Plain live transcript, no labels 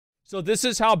So this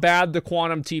is how bad the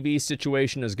Quantum TV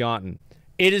situation has gotten.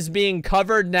 It is being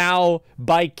covered now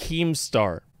by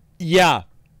Keemstar. Yeah.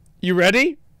 You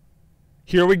ready?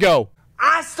 Here we go.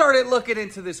 I started looking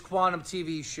into this Quantum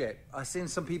TV shit. I seen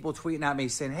some people tweeting at me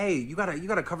saying, "Hey, you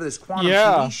gotta cover this Quantum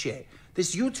TV shit.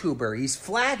 This YouTuber, he's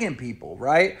flagging people,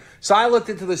 right?" So I looked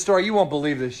into the story. You won't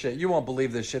believe this shit. You won't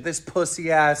believe this shit. This pussy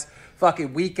ass,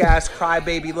 fucking weak ass,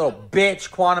 crybaby little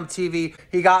bitch, Quantum TV.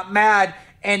 He got mad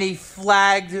and he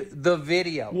flagged the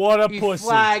video. What a pussy. He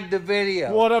flagged the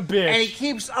video. What a bitch. And he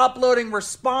keeps uploading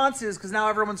responses because now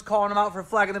everyone's calling him out for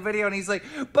flagging the video. And he's like,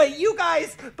 but you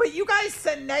guys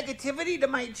send negativity to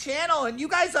my channel and you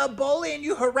guys are bullying,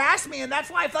 you harass me, and that's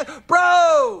why I flag.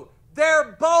 Bro,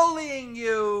 they're bullying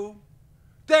you.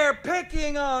 They're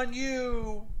picking on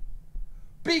you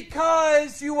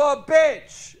because you a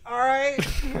bitch, all right?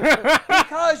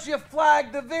 Because you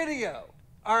flagged the video,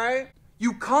 all right?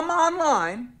 You come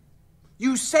online,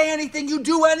 you say anything, you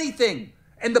do anything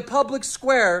in the public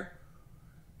square,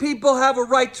 people have a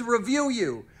right to review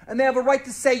you. And they have a right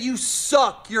to say you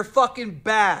suck, you're fucking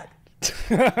bad.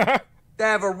 They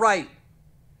have a right.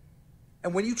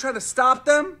 And when you try to stop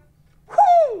them,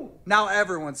 whoo! Now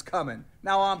everyone's coming.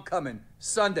 Now I'm coming.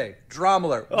 Sunday, Drama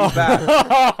Alert, we're back.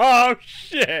 Oh,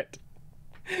 shit.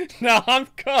 Now I'm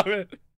coming.